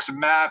going to mix and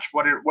match?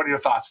 What are your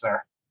thoughts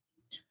there?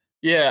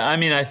 Yeah, I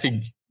mean, I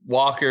think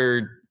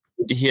Walker,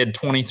 he had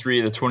 23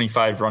 of the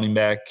 25 running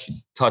back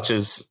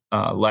touches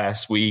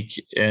last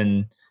week,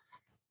 and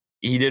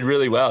he did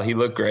really well. He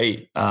looked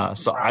great.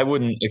 So I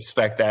wouldn't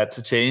expect that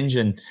to change.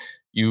 And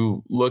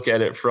you look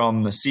at it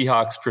from the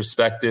Seahawks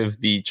perspective,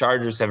 the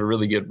Chargers have a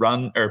really good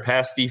run or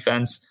pass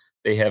defense.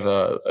 They have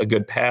a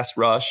good pass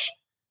rush,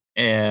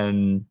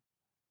 and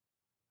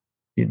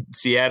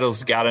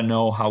Seattle's got to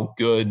know how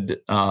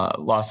good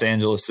Los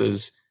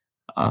Angeles's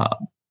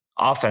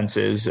offense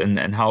is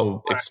and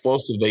how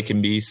explosive they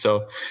can be.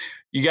 So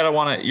you're going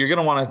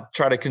to want to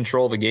try to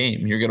control the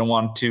game. You're going to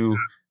want to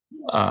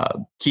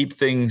keep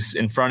things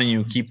in front of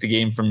you, keep the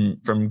game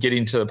from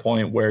getting to the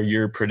point where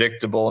you're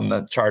predictable and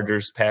the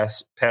Chargers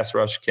pass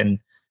rush can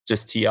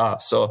just tee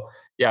off. So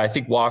I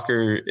think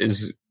Walker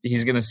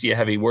he's going to see a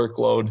heavy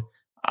workload.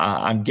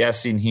 I'm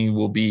guessing he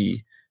will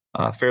be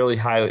fairly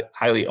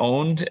highly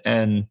owned,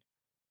 and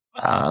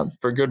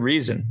for good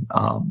reason.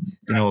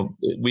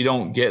 We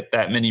don't get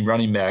that many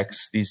running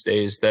backs these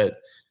days that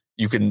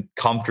you can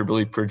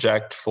comfortably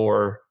project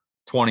for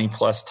 20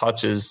 plus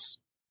touches,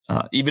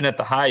 even at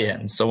the high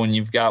end. So when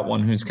you've got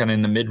one who's kind of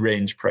in the mid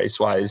range price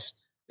wise,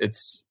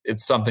 it's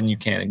something you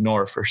can't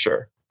ignore for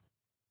sure.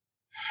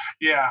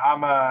 Yeah,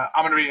 I'm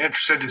going to be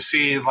interested to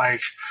see.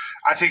 Like,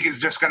 I think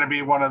he's just going to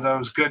be one of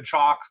those good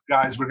chalk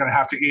guys. We're going to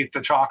have to eat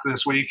the chalk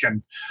this week,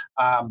 and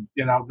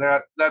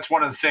that's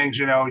one of the things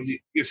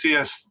you see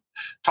us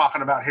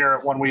talking about here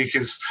at 1 week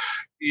is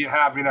you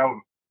have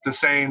the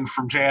saying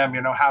from Jam,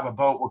 have a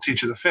boat will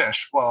teach you to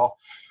fish. Well,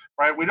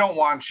 right, we don't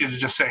want you to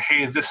just say,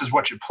 hey, this is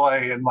what you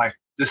play, and like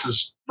this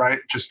is right.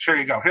 Just here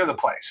you go, here the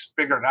place,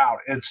 figure it out.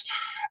 It's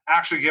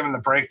actually giving the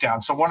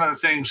breakdown. So one of the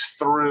things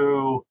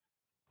through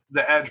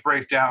the edge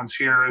breakdowns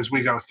here as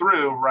we go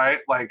through, right?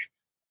 Like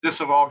this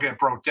will all get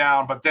broke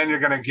down, but then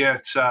you're going to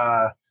get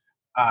a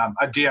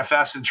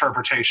DFS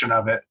interpretation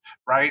of it,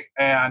 right?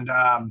 And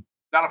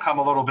that'll come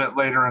a little bit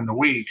later in the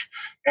week.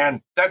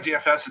 And that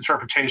DFS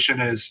interpretation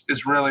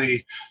is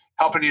really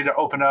helping you to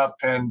open up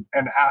and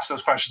ask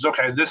those questions.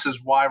 Okay, this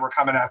is why we're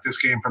coming at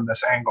this game from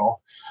this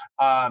angle.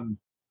 And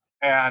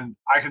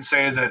I can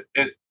say that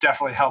it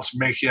definitely helps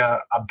make you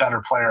a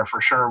better player for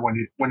sure when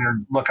you're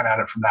looking at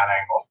it from that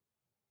angle.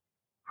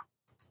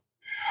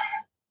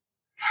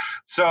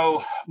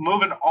 So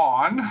moving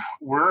on,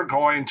 we're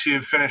going to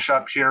finish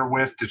up here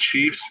with the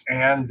Chiefs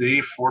and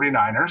the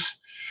 49ers.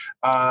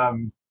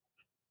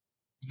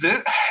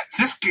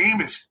 This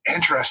game is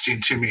interesting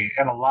to me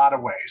in a lot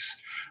of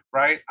ways,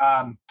 right?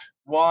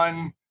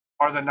 One,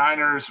 are the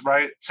Niners,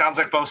 right? Sounds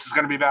like Bosa is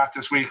going to be back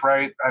this week,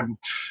 right?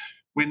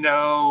 We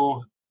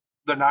know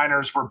the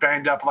Niners were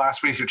banged up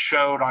last week. It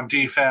showed on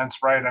defense,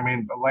 right? I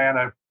mean,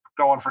 Atlanta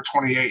going for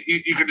 28.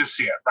 You could just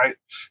see it, right?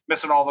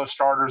 Missing all those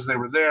starters. They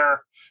were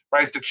there.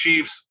 Right, the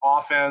Chiefs'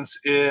 offense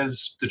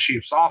is the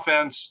Chiefs'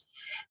 offense,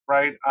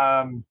 right?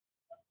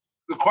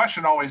 The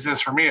question always is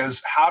for me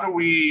is how do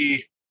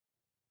we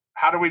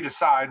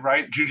decide,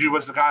 right? Juju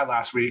was the guy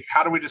last week.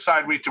 How do we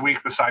decide week to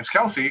week besides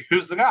Kelce,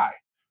 who's the guy,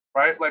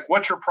 right? Like,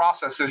 what's your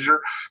process as you're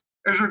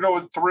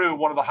going through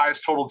one of the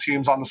highest total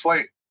teams on the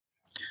slate?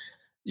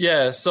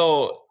 Yeah,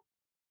 so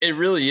it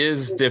really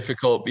is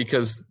difficult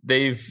because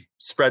they've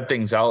spread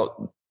things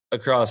out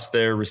across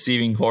their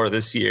receiving core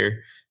this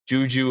year.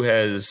 Juju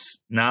has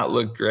not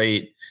looked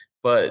great,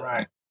 but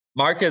right.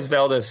 Marquez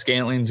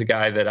Valdes-Scantling's a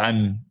guy that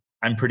I'm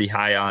pretty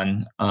high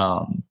on.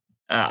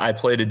 I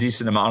played a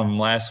decent amount of him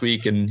last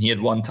week, and he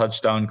had one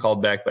touchdown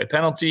called back by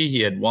penalty.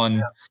 He had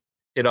one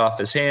hit off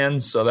his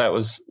hands, so that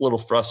was a little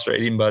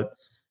frustrating, but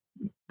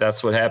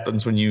that's what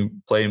happens when you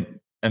play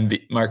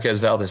Marquez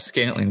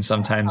Valdes-Scantling.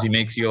 Sometimes he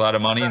makes you a lot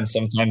of money, and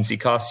sometimes he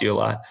costs you a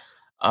lot.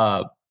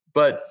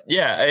 But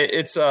yeah,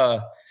 it's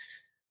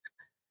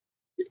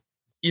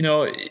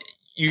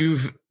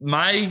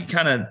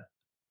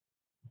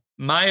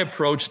my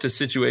approach to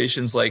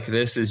situations like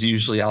this is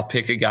usually I'll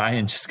pick a guy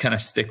and just kind of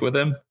stick with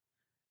him.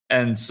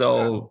 And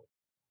so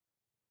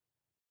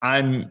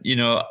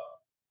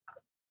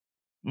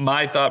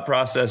my thought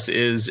process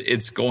is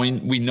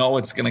we know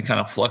it's going to kind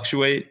of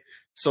fluctuate.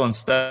 So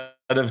instead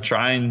of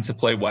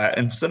playing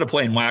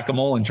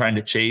whack-a-mole and trying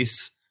to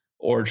chase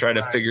or try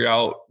to figure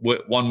out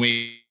what 1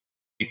 week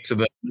to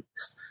the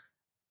next,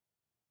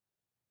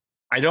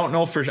 I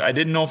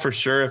didn't know for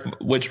sure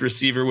which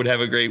receiver would have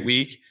a great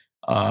week.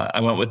 I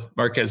went with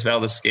Marquez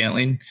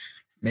Valdes-Scantling.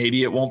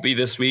 Maybe it won't be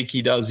this week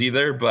he does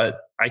either,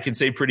 but I can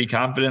say pretty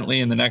confidently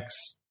in the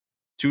next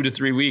 2 to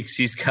 3 weeks,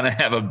 he's going to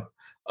have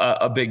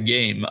a big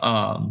game.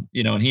 And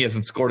he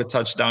hasn't scored a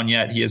touchdown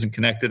yet. He hasn't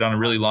connected on a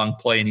really long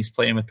play, and he's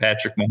playing with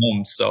Patrick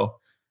Mahomes. So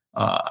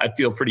I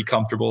feel pretty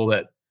comfortable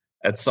that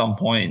at some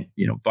point,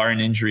 barring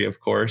injury, of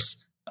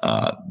course,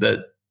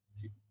 that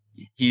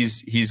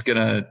he's going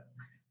to,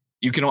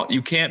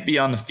 you can't be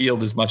on the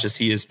field as much as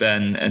he has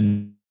been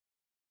and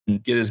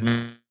get as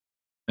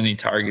many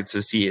targets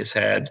as he has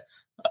had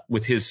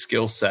with his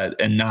skill set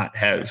and not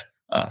have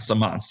some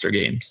monster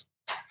games.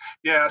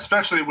 Yeah,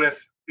 especially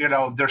with,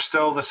 they're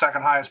still the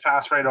second highest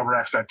pass rate over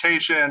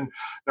expectation.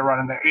 They're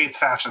running the 8th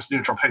fastest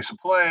neutral pace of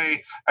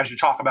play, as you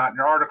talk about in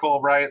your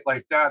article, right?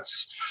 Like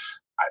that's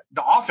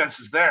the offense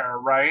is there,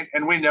 right?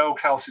 And we know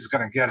Kelce's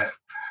going to get it.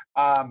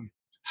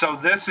 So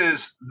this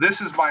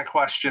is my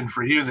question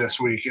for you this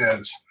week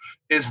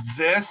is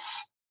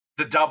this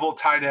the double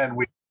tight end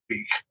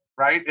week,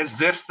 right? Is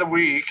this the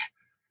week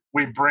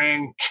we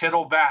bring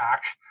Kittle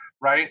back,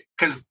 right?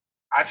 Because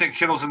I think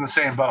Kittle's in the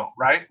same boat,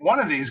 right? One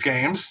of these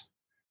games,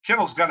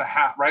 Kittle's going to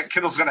have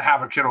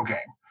a Kittle game,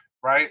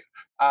 right?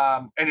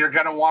 And you're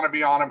going to want to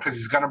be on him because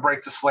he's going to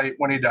break the slate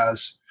when he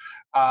does.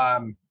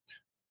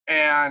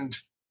 And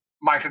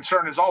my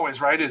concern is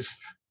always, right, does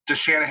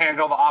Shanahan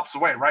go the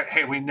opposite way, right?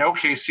 Hey, we know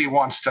KC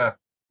wants to,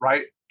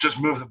 right, just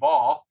move the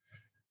ball.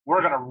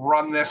 We're going to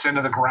run this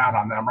into the ground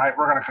on them, right?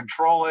 We're going to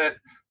control it.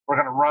 We're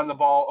going to run the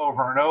ball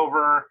over and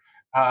over.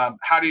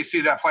 How do you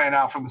see that playing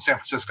out from the San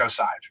Francisco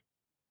side?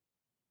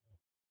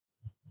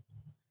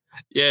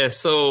 Yeah,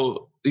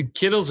 so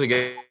Kittle's a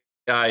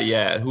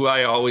guy, who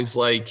I always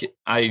like.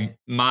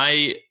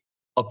 My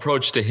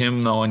approach to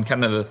him, though, and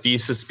kind of the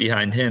thesis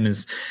behind him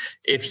is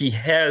if he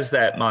has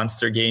that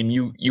monster game,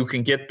 you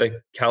can get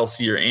the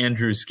Kelsey or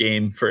Andrews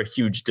game for a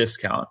huge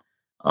discount.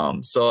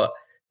 So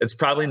it's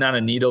probably not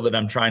a needle that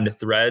I'm trying to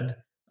thread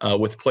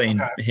with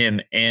playing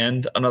him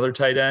and another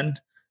tight end.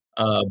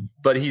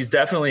 But he's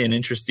definitely an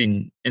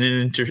interesting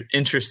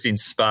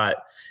spot.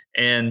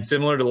 And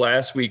similar to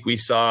last week, we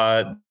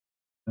saw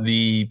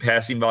the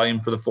passing volume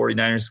for the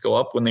 49ers go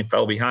up when they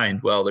fell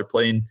behind. Well, they're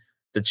playing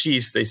the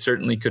Chiefs. They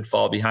certainly could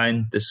fall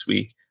behind this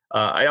week.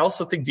 I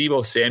also think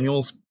Deebo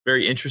Samuel's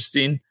very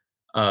interesting,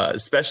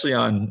 especially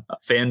on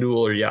FanDuel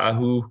or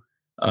Yahoo,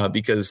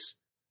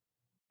 because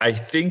I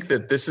think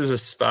that this is a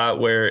spot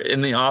where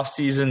in the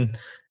offseason,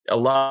 a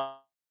lot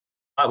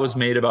was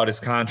made about his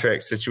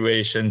contract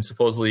situation.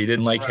 Supposedly he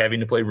didn't like having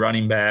to play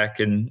running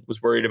back and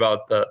was worried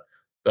about the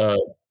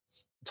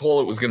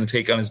toll it was going to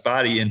take on his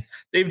body. And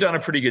they've done a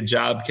pretty good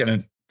job kind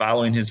of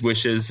following his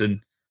wishes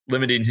and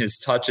limiting his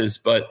touches.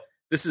 But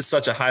this is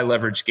such a high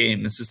leverage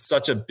game. This is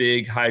such a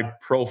big, high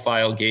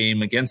profile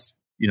game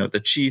against,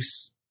 the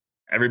Chiefs.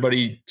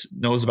 Everybody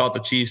knows about the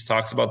Chiefs,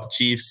 talks about the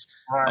Chiefs,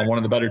 one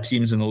of the better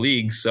teams in the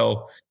league.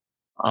 So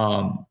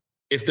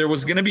if there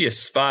was going to be a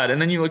spot,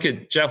 and then you look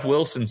at Jeff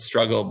Wilson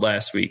struggled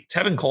last week.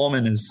 Tevin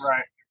Coleman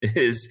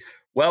is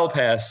well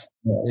past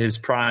his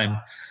prime.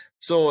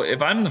 So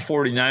if I'm the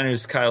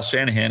 49ers, Kyle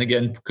Shanahan,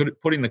 again,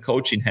 putting the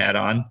coaching hat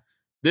on,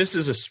 this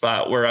is a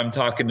spot where I'm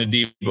talking to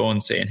Deebo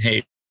and saying,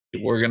 hey,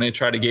 we're going to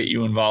try to get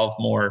you involved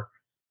more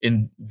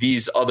in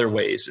these other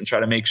ways and try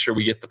to make sure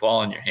we get the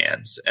ball in your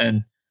hands.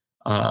 And,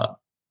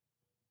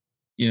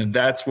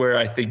 that's where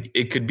I think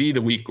it could be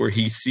the week where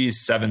he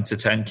sees 7 to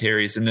 10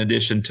 carries in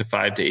addition to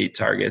 5 to 8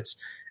 targets.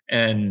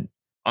 And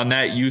on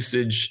that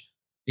usage,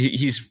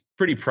 he's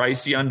pretty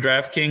pricey on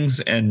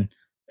DraftKings. And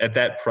at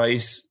that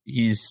price,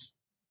 he's,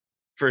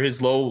 for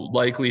his low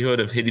likelihood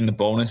of hitting the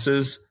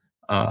bonuses,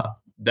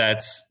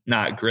 that's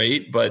not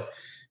great, but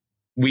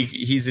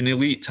he's an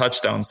elite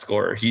touchdown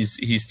scorer.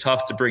 He's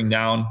tough to bring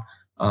down.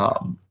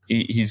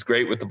 He's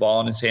great with the ball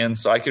in his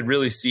hands. So I could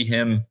really see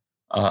him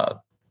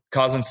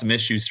causing some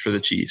issues for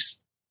the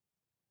Chiefs.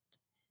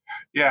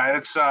 Yeah,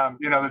 it's,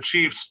 the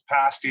Chiefs'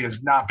 pass D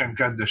has not been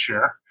good this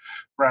year,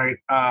 right?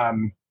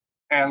 And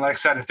like I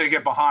said, if they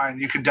get behind,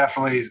 you can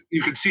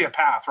see a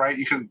path, right?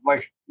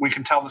 We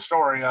can tell the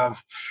story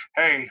of,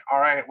 hey,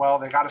 all right, well,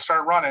 they got to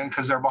start running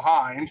because they're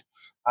behind,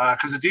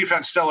 because the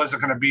defense still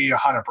isn't going to be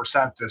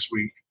 100% this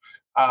week,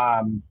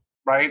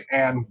 right?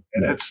 And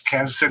it's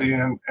Kansas City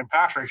and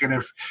Patrick. And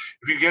if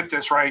you get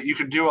this right, you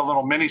can do a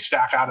little mini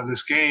stack out of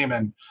this game.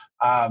 And,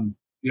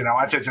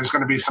 I think there's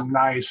going to be some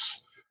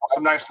nice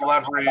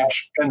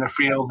leverage in the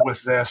field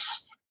with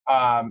this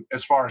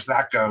as far as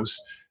that goes.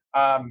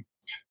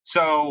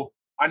 So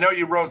I know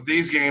you wrote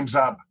these games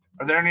up.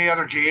 Are there any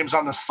other games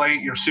on the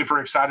slate you're super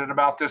excited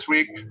about this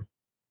week?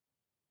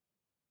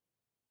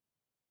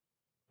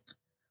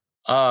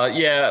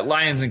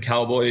 Lions and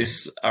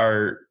Cowboys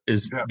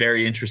is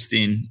very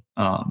interesting.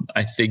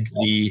 I think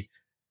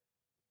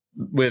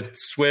with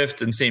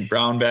Swift and St.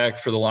 Brown back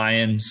for the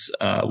Lions,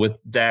 with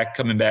Dak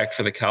coming back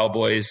for the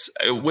Cowboys,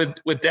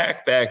 with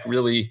Dak back,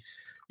 really,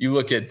 you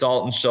look at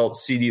Dalton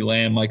Schultz, CeeDee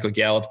Lamb, Michael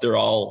Gallup, they're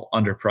all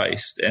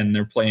underpriced, and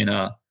they're playing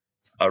a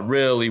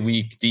really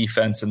weak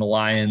defense in the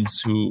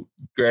Lions, who,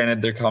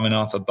 granted, they're coming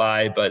off a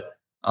bye, but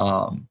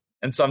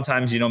and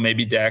sometimes,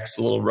 maybe Dak's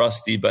a little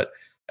rusty, but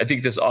I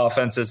think this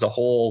offense as a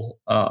whole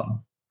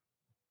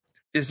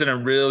is in a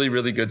really,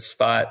 really good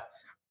spot.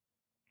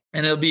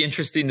 And it'll be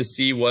interesting to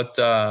see what,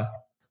 how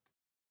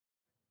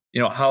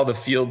the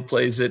field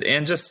plays it,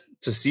 and just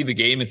to see the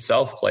game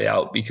itself play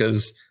out,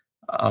 because,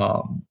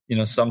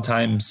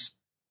 sometimes,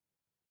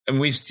 and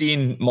we've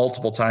seen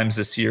multiple times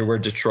this year where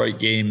Detroit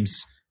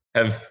games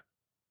have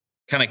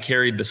kind of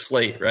carried the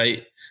slate,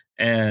 right?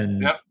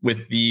 And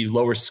with the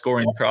lower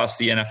scoring across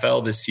the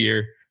NFL this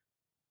year,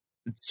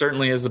 it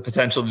certainly has the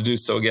potential to do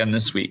so again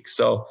this week.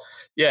 So,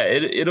 yeah,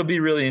 it'll be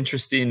really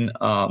interesting.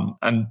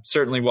 I'm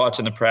certainly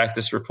watching the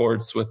practice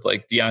reports with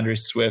like DeAndre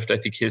Swift. I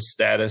think his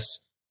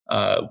status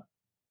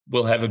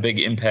will have a big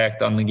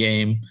impact on the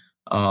game.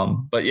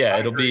 But yeah,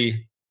 it'll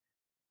be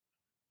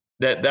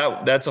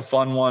that's a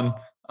fun one.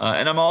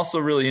 And I'm also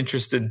really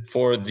interested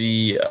for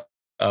the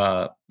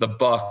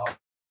Bucs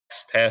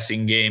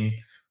passing game,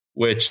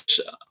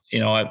 which,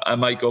 I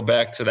might go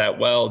back to that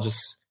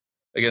just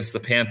against the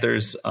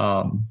Panthers.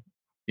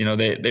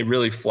 They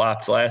really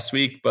flopped last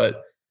week,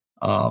 but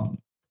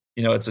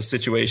it's a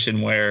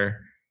situation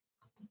where,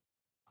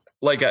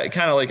 like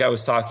I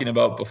was talking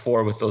about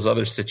before with those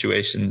other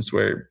situations,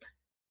 where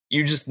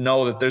you just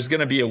know that there's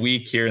going to be a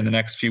week here in the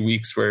next few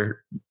weeks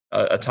where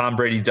a Tom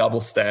Brady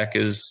double stack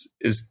is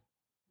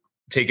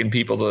taking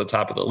people to the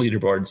top of the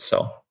leaderboard.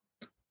 So,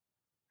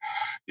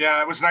 yeah,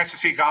 it was nice to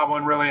see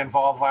Godwin really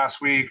involved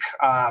last week,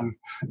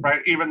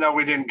 right? Even though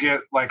we didn't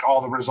get like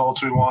all the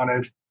results we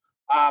wanted.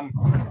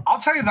 I'm I'll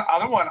tell you the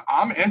other one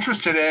I'm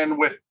interested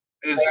in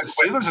is the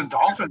Steelers and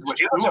Dolphins with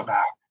Tua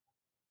back.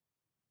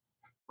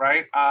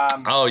 Right?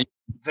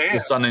 The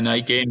Sunday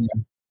night game.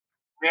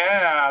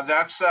 Yeah,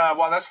 that's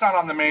not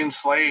on the main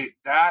slate.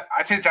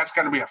 I think that's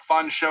going to be a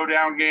fun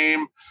showdown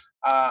game.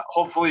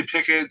 Hopefully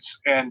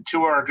Pickett's and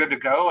Tua are good to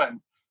go, and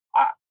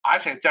I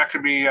think that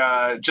could be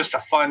just a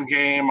fun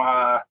game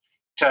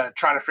to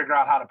try to figure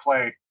out how to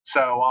play.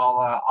 So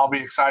I'll be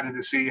excited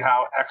to see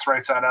how X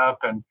writes that up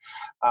and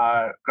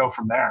go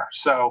from there.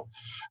 So,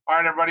 all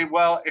right, everybody.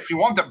 Well, if you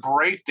want the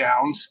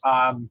breakdowns,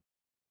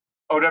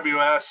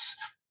 OWS,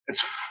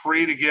 it's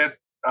free to get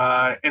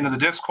into the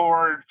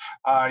Discord.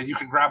 You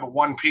can grab a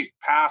 1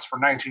 pass for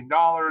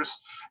 $19,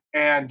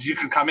 and you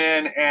can come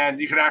in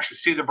and you can actually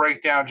see the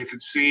breakdowns. You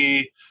can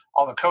see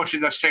all the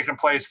coaching that's taking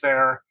place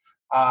there.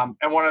 And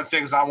one of the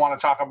things I want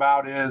to talk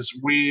about is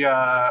we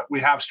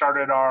have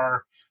started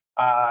our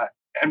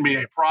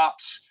NBA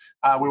props.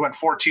 We went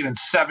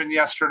 14-7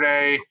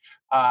 yesterday.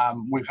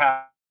 We've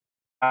had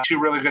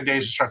 2 really good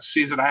days to start the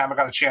season. I haven't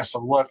got a chance to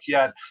look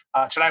yet.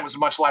 Tonight was a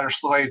much lighter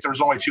slate. There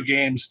was only 2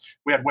 games.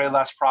 We had way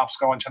less props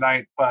going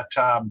tonight, but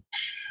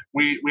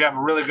we have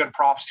a really good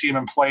props team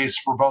in place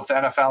for both the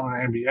NFL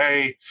and the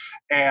NBA.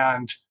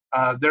 And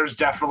there's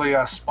definitely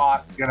a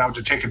spot,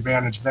 to take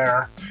advantage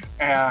there.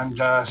 And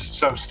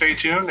so stay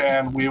tuned,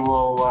 and we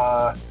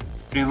will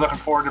be looking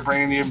forward to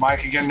bringing you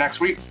Mike again next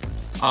week.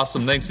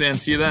 Awesome. Thanks, man.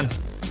 See you then.